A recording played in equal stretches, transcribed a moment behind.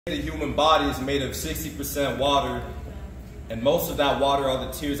The human body is made of 60% water, and most of that water are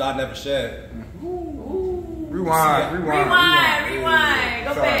the tears I never shed. Rewind. Go back.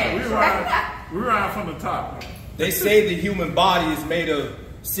 Rewind from the top. They say the human body is made of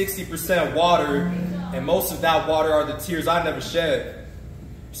 60% water, and most of that water are the tears I never shed.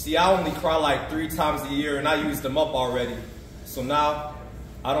 See, I only cry like 3 times a year, and I used them up already. So now,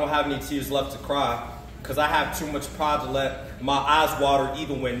 I don't have any tears left to cry, because I have too much pride to let my eyes water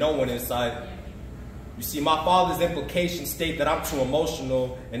even when no one is in sight. You see, my father's implications state that I'm too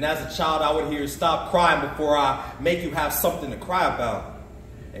emotional, and as a child I would hear, "Stop crying before I make you have something to cry about."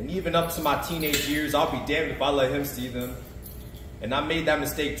 And even up to my teenage years, I'll be damned if I let him see them. And I made that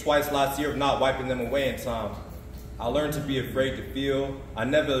mistake twice last year of not wiping them away in time. I learned to be afraid to feel. I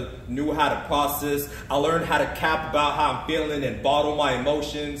never knew how to process. I learned how to cap about how I'm feeling and bottle my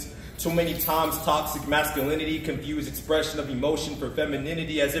emotions. Too many times toxic masculinity confused expression of emotion for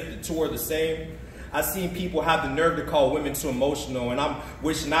femininity as if the two are the same. I've seen people have the nerve to call women too emotional, and I'm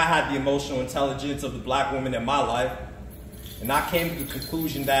wishing I had the emotional intelligence of the black woman in my life. And I came to the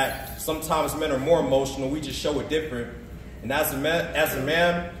conclusion that sometimes men are more emotional, we just show it different. And as a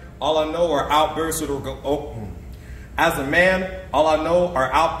man, all I know are outbursts or to go, As a man, all I know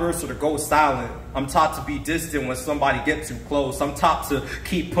are outbursts or to go silent. I'm taught to be distant when somebody gets too close. I'm taught to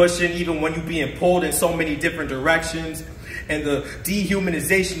keep pushing even when you're being pulled in so many different directions. And the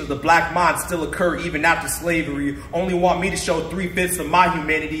dehumanization of the black mind still occur even after slavery. Only want me to show 3/5 of my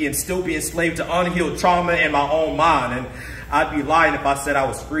humanity and still be enslaved to unhealed trauma in my own mind. And I'd be lying if I said I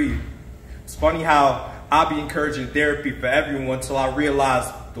was free. It's funny how I'd be encouraging therapy for everyone until I realized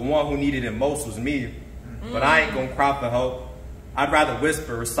the one who needed it most was me. But I ain't gonna cry for help. I'd rather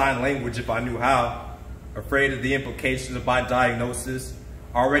whisper or sign language if I knew how. Afraid of the implications of my diagnosis.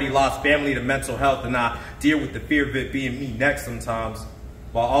 Already lost family to mental health, and I deal with the fear of it being me next sometimes,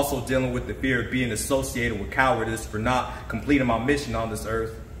 while also dealing with the fear of being associated with cowardice for not completing my mission on this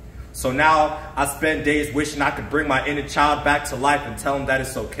earth. So now I spend days wishing I could bring my inner child back to life and tell him that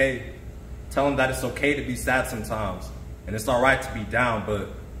it's okay. Tell him that it's okay to be sad sometimes. And it's all right to be down, but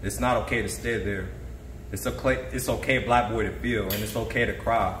it's not okay to stay there. It's okay, black boy, to feel, and it's okay to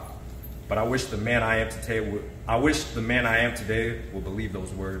cry. But I wish the man I am today would believe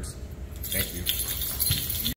those words. Thank you.